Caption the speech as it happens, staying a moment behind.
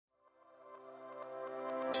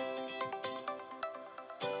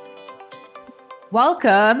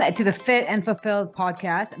Welcome to the Fit and Fulfilled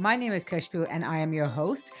podcast. My name is Kushbu and I am your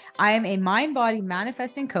host. I am a mind body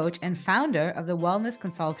manifesting coach and founder of the wellness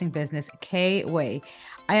consulting business K Way.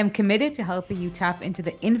 I am committed to helping you tap into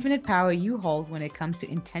the infinite power you hold when it comes to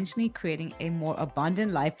intentionally creating a more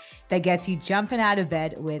abundant life that gets you jumping out of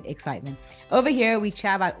bed with excitement. Over here, we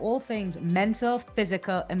chat about all things mental,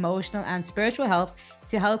 physical, emotional, and spiritual health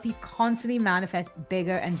to help you constantly manifest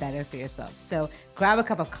bigger and better for yourself. So grab a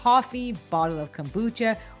cup of coffee, bottle of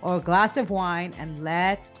kombucha, or a glass of wine, and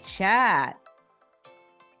let's chat.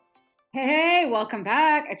 Hey, welcome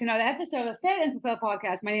back to another episode of the Fit and Fulfill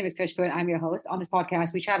podcast. My name is Kushbu and I'm your host. On this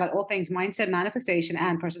podcast, we chat about all things mindset, manifestation,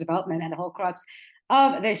 and personal development. And the whole crux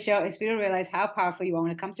of this show is for you to realize how powerful you are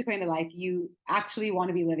when it comes to creating the life you actually want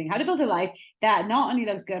to be living. How to build a life that not only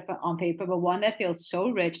looks good on paper, but one that feels so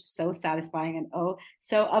rich, so satisfying, and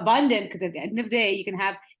so abundant. Because at the end of the day, you can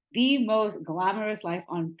have the most glamorous life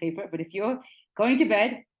on paper. But if you're going to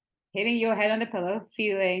bed, hitting your head on the pillow,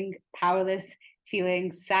 feeling powerless,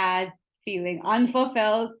 feeling sad, feeling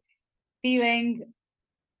unfulfilled, feeling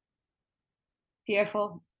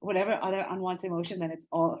fearful, whatever other unwanted emotion, then it's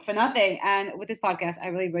all for nothing. And with this podcast, I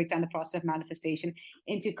really break down the process of manifestation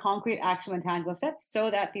into concrete, actual, and tangible steps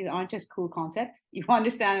so that these aren't just cool concepts you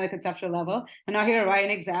understand at a conceptual level. I'm not here to write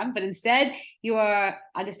an exam, but instead you are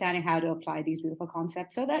understanding how to apply these beautiful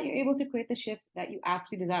concepts so that you're able to create the shifts that you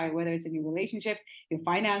actually desire, whether it's in your relationships, your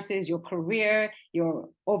finances, your career, your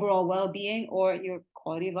overall well-being, or your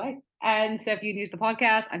quality of life. And so if you're new to the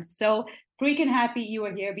podcast, I'm so freaking happy you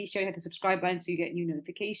are here. Be sure to hit the subscribe button so you get new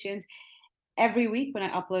notifications. Every week when I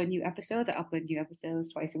upload new episodes, I upload new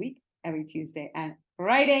episodes twice a week, every Tuesday and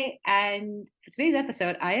Friday. And for today's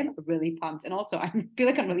episode, I am really pumped. And also, I feel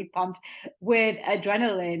like I'm really pumped with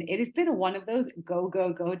adrenaline. It has been one of those go,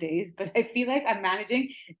 go, go days, but I feel like I'm managing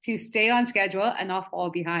to stay on schedule and not fall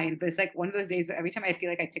behind. But it's like one of those days where every time I feel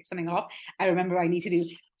like I tick something off, I remember I need to do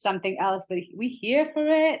something else, but we here for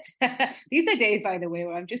it. These are days, by the way,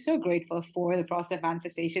 where I'm just so grateful for the process of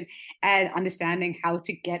manifestation and understanding how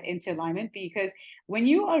to get into alignment, because when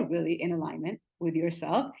you are really in alignment with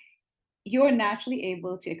yourself, you're naturally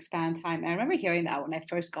able to expand time. And I remember hearing that when I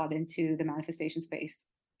first got into the manifestation space.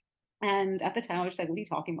 And at the time, I was like, what are you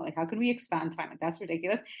talking about? Like, how can we expand time? Like, that's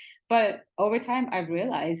ridiculous. But over time, I've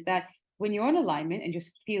realized that when you're in alignment and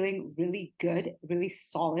just feeling really good, really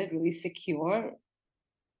solid, really secure,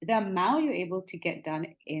 the amount you're able to get done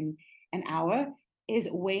in an hour is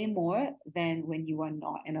way more than when you are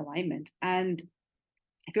not in alignment. And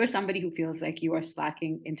if you're somebody who feels like you are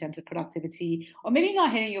slacking in terms of productivity or maybe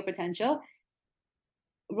not hitting your potential,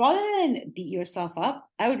 rather than beat yourself up,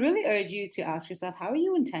 I would really urge you to ask yourself, how are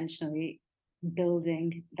you intentionally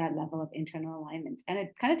building that level of internal alignment? And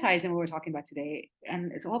it kind of ties in what we're talking about today.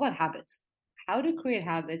 And it's all about habits, how to create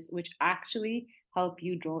habits which actually help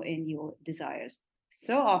you draw in your desires.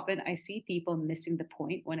 So often I see people missing the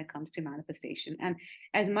point when it comes to manifestation. And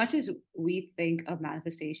as much as we think of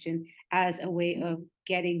manifestation as a way of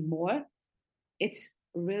getting more, it's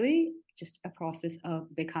really just a process of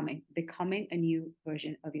becoming a new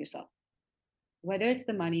version of yourself. Whether it's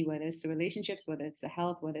the money, whether it's the relationships, whether it's the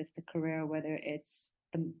health, whether it's the career, whether it's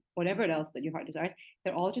the whatever else that your heart desires,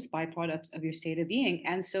 they're all just byproducts of your state of being.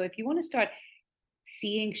 And so if you want to start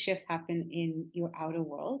seeing shifts happen in your outer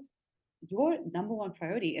world, your number one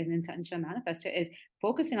priority as an intentional manifestor is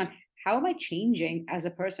focusing on, how am I changing as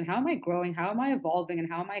a person? How am I growing? How am I evolving? And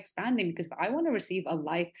how am I expanding? Because if I want to receive a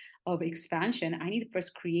life of expansion, I need to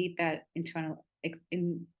first create that internal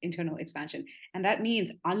expansion. And that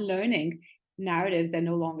means unlearning narratives that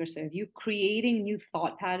no longer serve you, creating new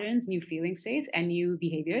thought patterns, new feeling states, and new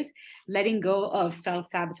behaviors, letting go of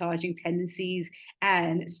self-sabotaging tendencies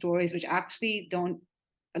and stories which actually don't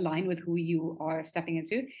align with who you are stepping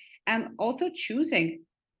into, and also choosing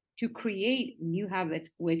to create new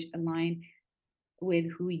habits which align with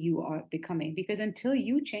who you are becoming. Because until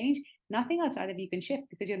you change, nothing outside of you can shift,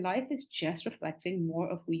 because your life is just reflecting more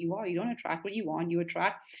of who you are. You don't attract what you want, you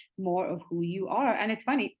attract more of who you are. And it's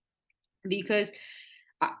funny because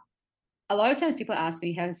a lot of times people ask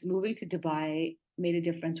me, has moving to Dubai made a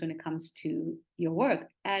difference when it comes to your work?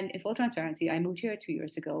 And in full transparency, I moved here 2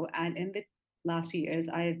 years ago, and in the last 2 years,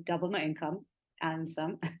 I've doubled my income and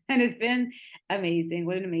some, and it's been amazing.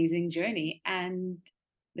 What an amazing journey. And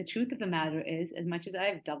the truth of the matter is, as much as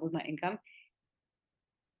I've doubled my income,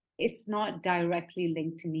 it's not directly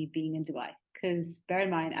linked to me being in Dubai. Because bear in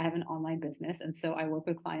mind, I have an online business, and so I work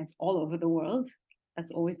with clients all over the world.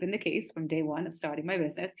 That's always been the case from day one of starting my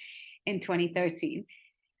business in 2013.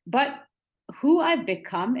 But who I've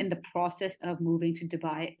become in the process of moving to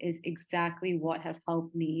Dubai is exactly what has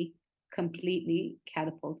helped me completely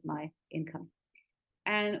catapult my income.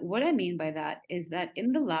 And what I mean by that is that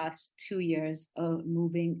in the last 2 years of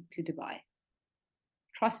moving to Dubai,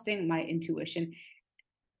 trusting my intuition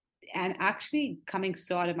and actually coming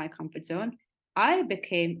so out of my comfort zone, I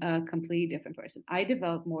became a completely different person. I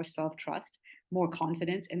developed more self trust, more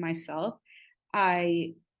confidence in myself.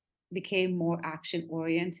 I became more action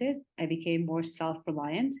oriented. I became more self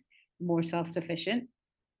reliant, more self sufficient.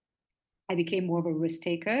 I became more of a risk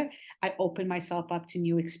taker. I opened myself up to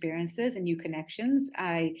new experiences and new connections.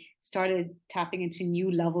 I started tapping into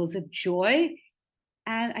new levels of joy.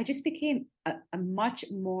 And I just became a much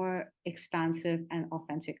more expansive and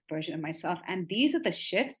authentic version of myself. And these are the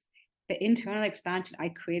shifts, the internal expansion I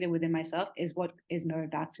created within myself is what is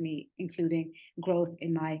mirrored back to me, including growth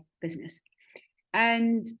in my business.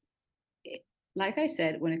 And like I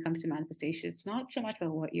said, when it comes to manifestation, it's not so much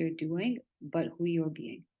about what you're doing, but who you're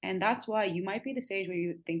being. And that's why you might be at the stage where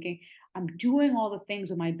you're thinking, I'm doing all the things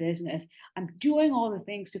with my business. I'm doing all the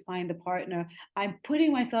things to find the partner. I'm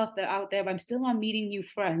putting myself out there, but I'm still not meeting new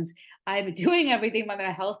friends. I'm doing everything, but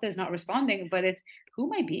my health is not responding. But it's who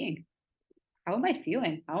am I being? How am I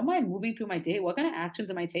feeling? How am I moving through my day? What kind of actions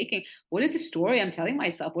am I taking? What is the story I'm telling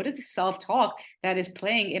myself? What is the self talk that is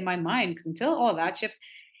playing in my mind? Because until all that shifts,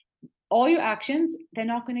 all your actions, they're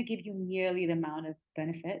not going to give you nearly the amount of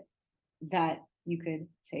benefit that you could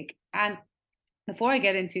take. And before I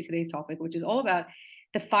get into today's topic, which is all about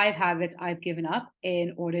the 5 habits I've given up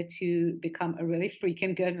in order to become a really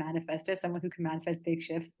freaking good manifester, someone who can manifest big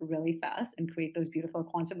shifts really fast and create those beautiful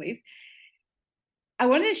quantum leaps, I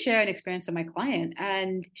wanted to share an experience of my client.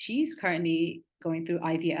 And she's currently going through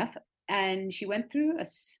IVF. And she went through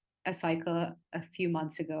a cycle a few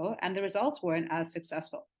months ago, and the results weren't as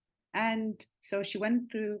successful. And so she went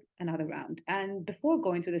through another round. And before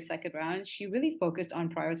going through the second round, she really focused on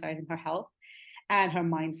prioritizing her health and her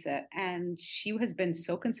mindset. And she has been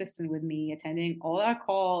so consistent with me, attending all our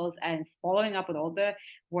calls and following up with all the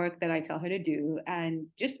work that I tell her to do, and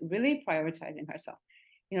just really prioritizing herself,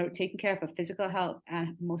 taking care of her physical health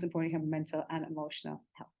and most importantly, her mental and emotional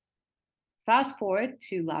health. Fast forward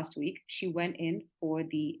to last week, she went in for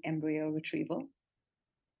the embryo retrieval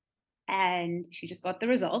and she just got the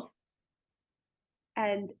results,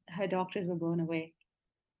 and her doctors were blown away.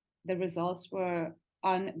 The results were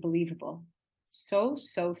unbelievable. So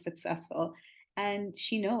successful. And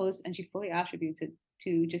she knows and she fully attributes it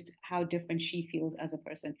to just how different she feels as a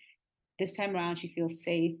person. This time around, she feels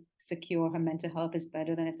safe, secure. Her mental health is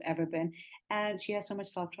better than it's ever been. And she has so much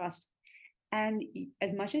self trust. And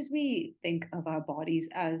as much as we think of our bodies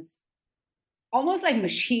as almost like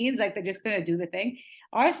machines, like they're just going to do the thing,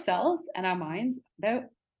 our cells and our minds, they're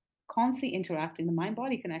constantly interacting. The mind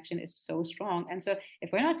body connection is so strong. And so if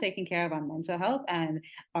we're not taking care of our mental health and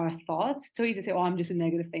our thoughts, it's so easy to say, oh, I'm just a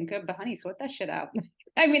negative thinker. But honey, sort that shit out.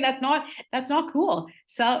 I mean, that's not cool.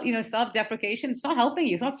 Self-deprecation, it's not helping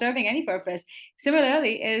you, it's not serving any purpose.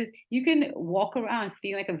 Similarly, is you can walk around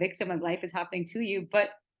feeling like a victim of life is happening to you,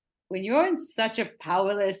 but when you're in such a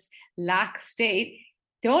powerless, lax state,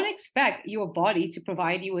 don't expect your body to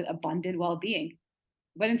provide you with abundant well-being.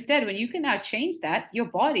 But instead, when you can now change that, your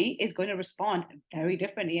body is going to respond very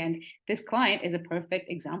differently. And this client is a perfect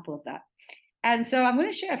example of that. And so I'm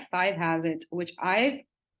going to share 5 habits which I've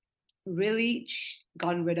really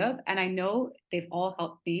gotten rid of. And I know they've all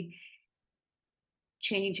helped me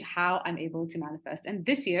change how I'm able to manifest. And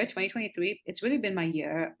this year, 2023, it's really been my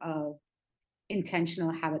year of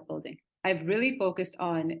intentional habit building. I've really focused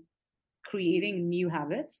on creating new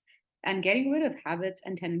habits and getting rid of habits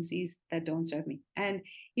and tendencies that don't serve me. And,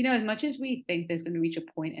 as much as we think there's going to reach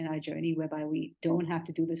a point in our journey whereby we don't have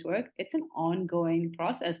to do this work, it's an ongoing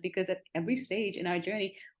process because at every stage in our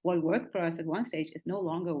journey, what worked for us at one stage is no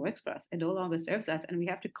longer works for us. It no longer serves us. And we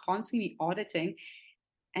have to constantly be auditing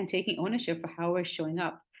and taking ownership for how we're showing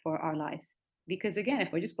up for our lives. Because again,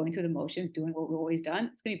 if we're just going through the motions, doing what we've always done,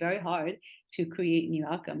 it's going to be very hard to create new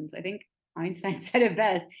outcomes. I think Einstein said it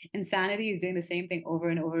best: insanity is doing the same thing over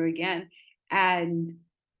and over again and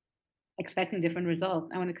expecting different results.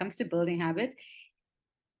 And when it comes to building habits,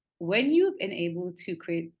 when you've been able to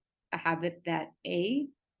create a habit that A,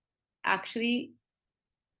 actually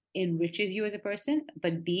enriches you as a person,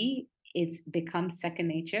 but B, it's become second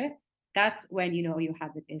nature, that's when your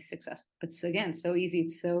habit is successful. But again, so easy.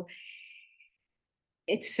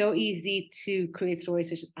 It's so easy to create stories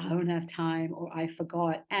such as I don't have time or I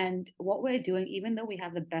forgot. And what we're doing, even though we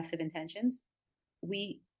have the best of intentions,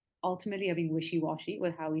 we ultimately are being wishy-washy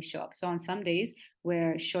with how we show up. So on some days,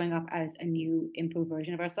 we're showing up as a new, improved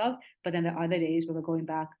version of ourselves, but then there are other days where we're going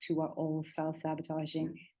back to our old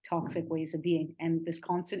self-sabotaging, toxic ways of being. And this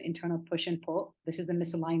constant internal push and pull, this is the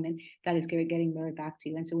misalignment that is getting mirrored back to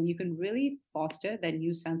you. And so when you can really foster that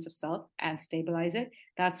new sense of self and stabilize it,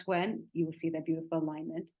 that's when you will see that beautiful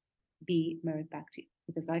alignment be mirrored back to you.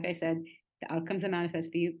 Because like I said, the outcomes that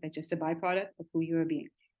manifest for you are just a byproduct of who you are being.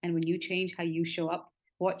 And when you change how you show up,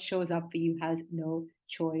 what shows up for you has no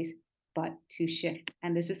choice but to shift.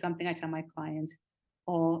 And this is something I tell my clients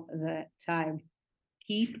all the time.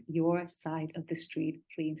 Keep your side of the street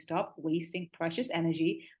clean. Stop wasting precious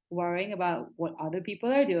energy worrying about what other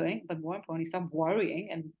people are doing, but more importantly, stop worrying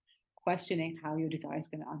and questioning how your desire is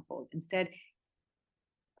going to unfold. Instead,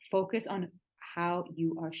 focus on how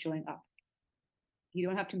you are showing up. You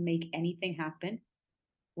don't have to make anything happen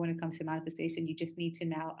when it comes to manifestation. You just need to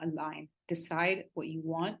now align, decide what you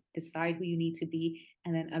want, decide who you need to be,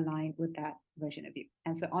 and then align with that version of you.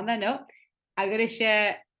 And so, on that note, I'm going to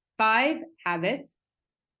share 5 habits,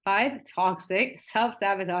 5 toxic, self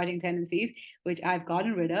sabotaging tendencies, which I've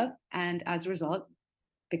gotten rid of. And as a result,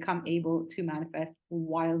 become able to manifest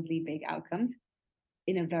wildly big outcomes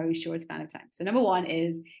in a very short span of time. So, number 1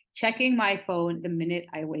 is checking my phone the minute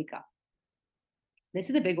I wake up. This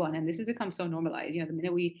is a big one, and this has become so normalized. The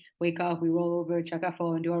minute we wake up, we roll over, check our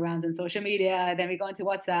phone, do our rounds on social media, then we go into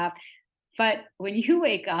WhatsApp. But when you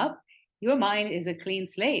wake up, your mind is a clean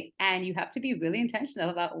slate, and you have to be really intentional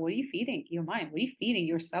about what are you feeding your mind? What are you feeding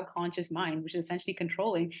your subconscious mind, which is essentially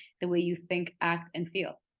controlling the way you think, act, and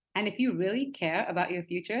feel. And if you really care about your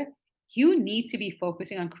future, you need to be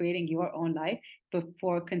focusing on creating your own life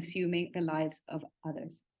before consuming the lives of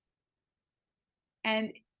others.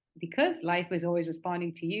 And because life is always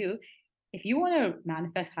responding to you, if you want to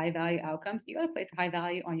manifest high value outcomes, you got to place a high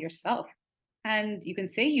value on yourself. And you can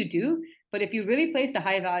say you do, but if you really place a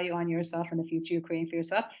high value on yourself and the future you're creating for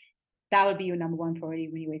yourself, that would be your number 1 priority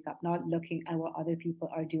when you wake up, not looking at what other people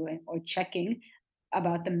are doing or checking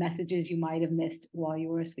about the messages you might have missed while you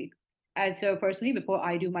were asleep. And so personally, before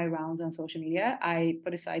I do my rounds on social media, I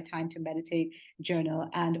put aside time to meditate, journal,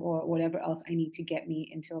 and or whatever else I need to get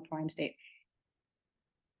me into a prime state.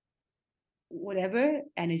 Whatever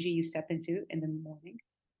energy you step into in the morning,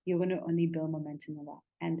 you're going to only build momentum in that.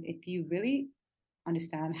 And if you really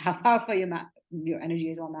understand how powerful your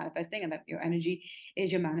energy is on manifesting, and that your energy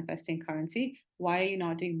is your manifesting currency, why are you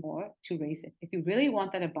not doing more to raise it? If you really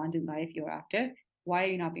want that abundant life you're after, why are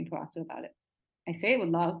you not being proactive about it? I say it with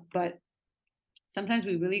love, but sometimes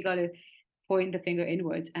we really got to point the finger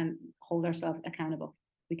inwards and hold ourselves accountable.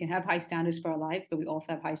 We can have high standards for our lives, but we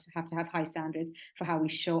also have to have high standards for how we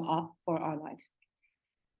show up for our lives.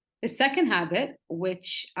 The second habit,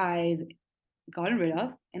 which I've gotten rid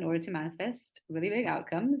of in order to manifest really big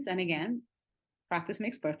outcomes, and again, practice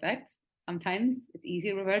makes perfect. Sometimes it's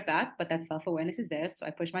easy to revert back, but that self-awareness is there, so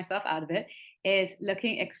I push myself out of it. It's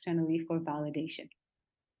looking externally for validation.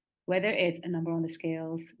 Whether it's a number on the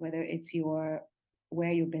scales, whether it's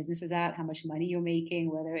where your business is at, how much money you're making,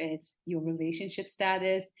 whether it's your relationship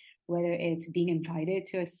status, whether it's being invited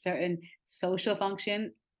to a certain social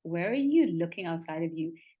function, where are you looking outside of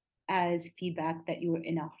you as feedback that you're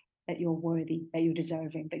enough, that you're worthy, that you're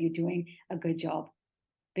deserving, that you're doing a good job?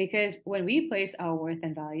 Because when we place our worth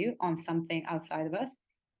and value on something outside of us,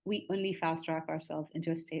 we only fast track ourselves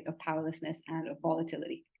into a state of powerlessness and of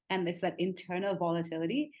volatility. And it's that internal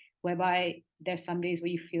volatility whereby there's some days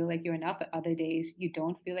where you feel like you're enough, but other days you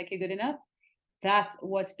don't feel like you're good enough. That's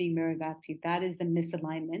what's being mirrored back to you. That is the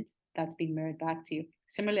misalignment that's being mirrored back to you.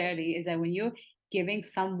 Similarly, is that when you're giving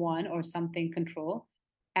someone or something control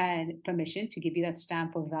and permission to give you that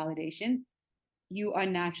stamp of validation, you are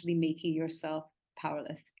naturally making yourself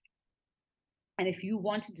powerless. And if you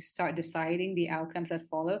want to start deciding the outcomes that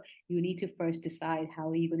follow, you need to first decide how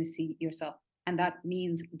are you going to see yourself. And that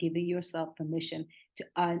means giving yourself permission to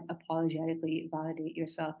unapologetically validate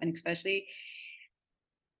yourself. And especially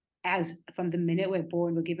as from the minute we're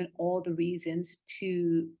born, we're given all the reasons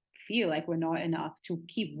to feel like we're not enough, to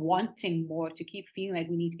keep wanting more, to keep feeling like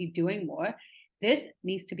we need to be doing more. This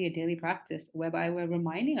needs to be a daily practice whereby we're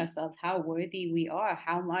reminding ourselves how worthy we are,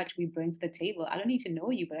 how much we bring to the table. I don't need to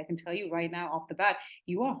know you, but I can tell you right now off the bat,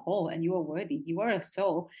 you are whole and you are worthy. You are a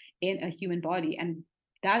soul in a human body. And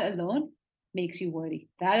that alone makes you worthy.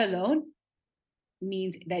 That alone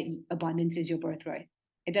means that abundance is your birthright.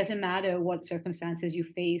 It doesn't matter what circumstances you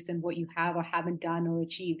faced and what you have or haven't done or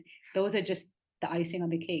achieved. Those are just the icing on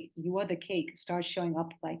the cake. You are the cake. Start showing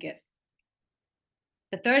up like it.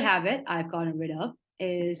 The third habit I've gotten rid of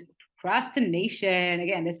is procrastination.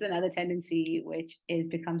 Again, this is another tendency which is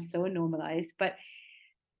become so normalized, but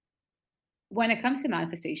When it comes to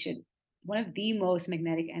manifestation, one of the most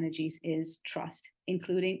magnetic energies is trust,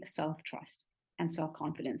 including self trust and self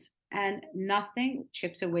confidence. And nothing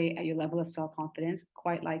chips away at your level of self confidence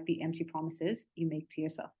quite like the empty promises you make to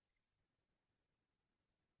yourself.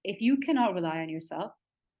 If you cannot rely on yourself,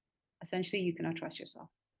 essentially you cannot trust yourself.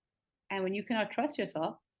 And when you cannot trust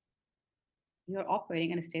yourself, you're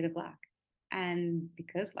operating in a state of lack. And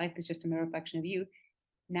because life is just a mirror reflection of you,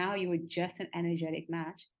 now you are just an energetic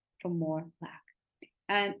match for more lack.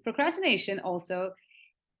 And procrastination also,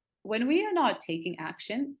 when we are not taking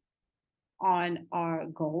action on our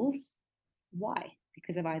goals, why?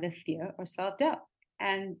 Because of either fear or self doubt.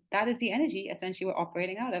 And that is the energy essentially we're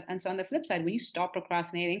operating out of. And so on the flip side, when you stop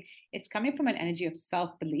procrastinating, it's coming from an energy of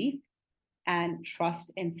self belief and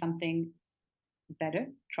trust in something better,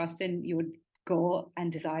 trust in your goal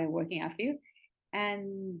and desire working out for you.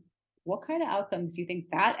 And what kind of outcomes do you think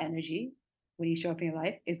that energy, when you show up in your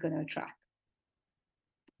life, is going to attract?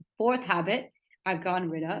 Fourth habit I've gotten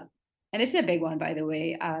rid of, and this is a big one, by the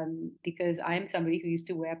way, because I'm somebody who used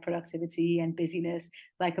to wear productivity and busyness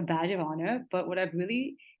like a badge of honor. But what I've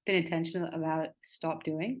really been intentional about stop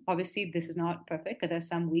doing, obviously, this is not perfect because there's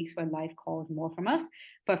some weeks where life calls more from us.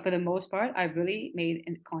 But for the most part, I've really made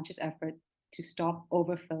a conscious effort to stop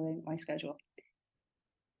overfilling my schedule.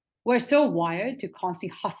 We're so wired to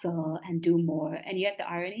constantly hustle and do more. And yet the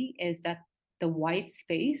irony is that the white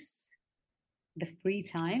space, the free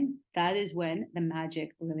time, that is when the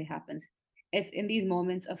magic really happens. It's in these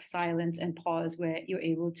moments of silence and pause where you're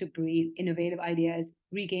able to breathe innovative ideas,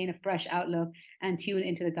 regain a fresh outlook, and tune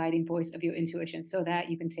into the guiding voice of your intuition so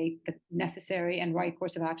that you can take the necessary and right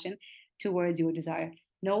course of action towards your desire.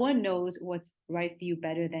 No one knows what's right for you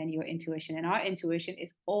better than your intuition. And our intuition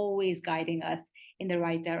is always guiding us in the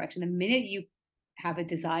right direction. The minute you have a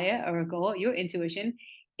desire or a goal, your intuition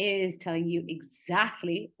is telling you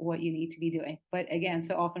exactly what you need to be doing. But again,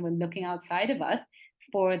 so often we're looking outside of us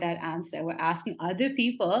for that answer. We're asking other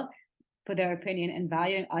people for their opinion and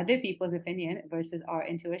valuing other people's opinion versus our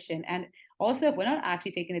intuition. And also, if we're not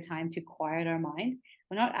actually taking the time to quiet our mind,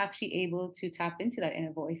 we're not actually able to tap into that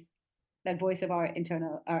inner voice, that voice of our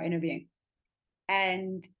inner being.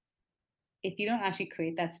 And if you don't actually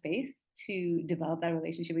create that space to develop that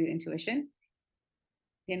relationship with your intuition,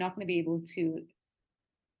 you're not going to be able to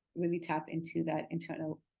really tap into that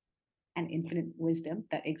internal and infinite wisdom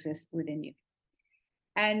that exists within you.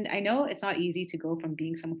 And I know it's not easy to go from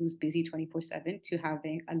being someone who's busy 24/7 to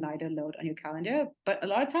having a lighter load on your calendar. But a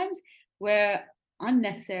lot of times we're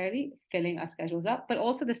unnecessarily filling our schedules up. But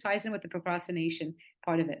also, this ties in with the procrastination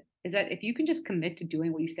part of it is that if you can just commit to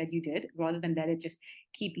doing what you said you did rather than let it just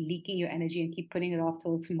keep leaking your energy and keep putting it off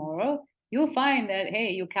till tomorrow, you'll find that,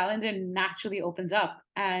 hey, your calendar naturally opens up.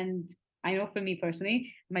 And I know for me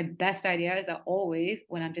personally, my best ideas are always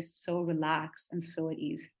when I'm just so relaxed and so at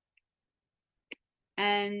ease.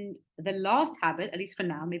 And the last habit, at least for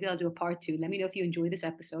now, maybe I'll do a part two. Let me know if you enjoy this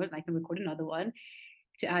episode and I can record another one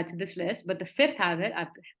to add to this list. But the fifth habit I've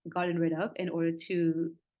gotten rid of in order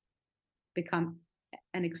to become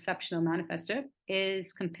an exceptional manifester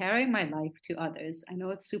is comparing my life to others. I know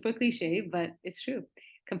it's super cliche, but it's true.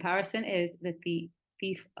 Comparison is the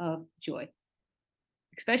thief of joy.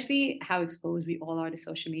 Especially how exposed we all are to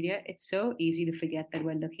social media, it's so easy to forget that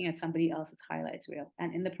we're looking at somebody else's highlights reel.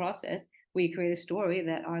 And in the process, we create a story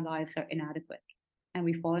that our lives are inadequate. And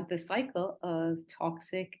we fall into the cycle of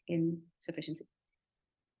toxic insufficiency.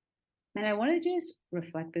 And I want to just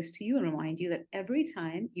reflect this to you and remind you that every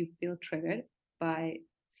time you feel triggered by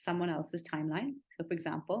someone else's timeline, so for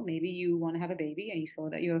example, maybe you want to have a baby and you saw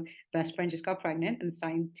that your best friend just got pregnant and it's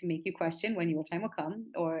starting to make you question when your time will come,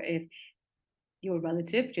 or if your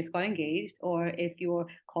relative just got engaged, or if your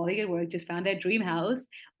colleague at work just found their dream house,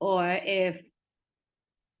 or if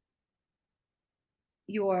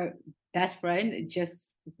your best friend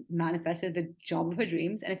just manifested the job of her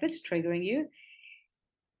dreams. And if it's triggering you,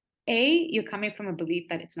 you're coming from a belief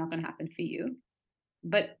that it's not going to happen for you.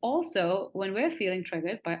 But also, when we're feeling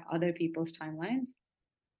triggered by other people's timelines,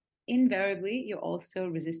 invariably, you're also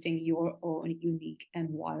resisting your own unique and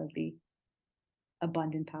wildly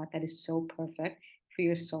abundant path that is so perfect for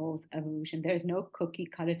your soul's evolution. There's no cookie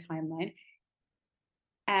cutter timeline.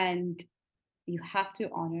 And you have to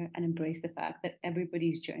honor and embrace the fact that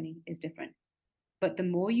everybody's journey is different. But the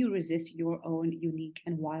more you resist your own unique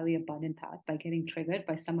and wildly abundant path by getting triggered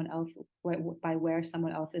by someone else, by where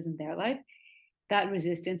someone else is in their life, that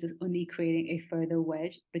resistance is only creating a further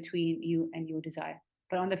wedge between you and your desire.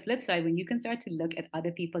 But on the flip side, when you can start to look at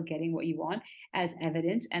other people getting what you want as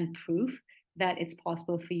evidence and proof that it's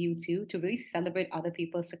possible for you too, to really celebrate other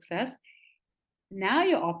people's success, now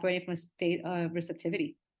you're operating from a state of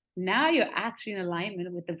receptivity. Now you're actually in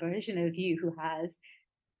alignment with the version of you who has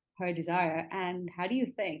her desire. And how do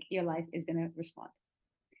you think your life is going to respond?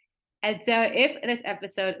 And so, if this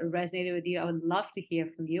episode resonated with you, I would love to hear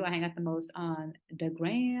from you. I hang out the most on the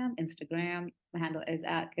gram, Instagram. My handle is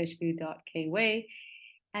at kushbu.kway.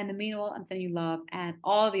 And in the meanwhile, I'm sending you love and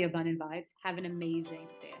all the abundant vibes. Have an amazing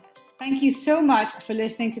day ahead. Thank you so much for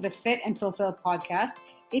listening to the Fit and Fulfill podcast.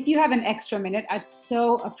 If you have an extra minute, I'd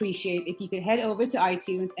so appreciate if you could head over to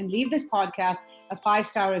iTunes and leave this podcast a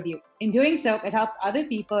 5-star review. In doing so, it helps other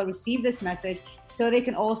people receive this message so they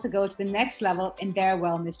can also go to the next level in their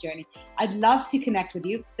wellness journey. I'd love to connect with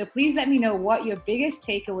you. So please let me know what your biggest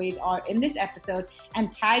takeaways are in this episode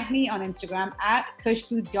and tag me on Instagram at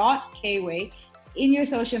kushbu.kway in your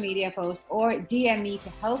social media post, or DM me to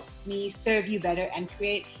help me serve you better and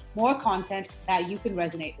create more content that you can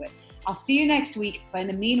resonate with. I'll see you next week, but in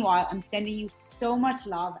the meanwhile, I'm sending you so much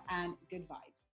love and good vibes.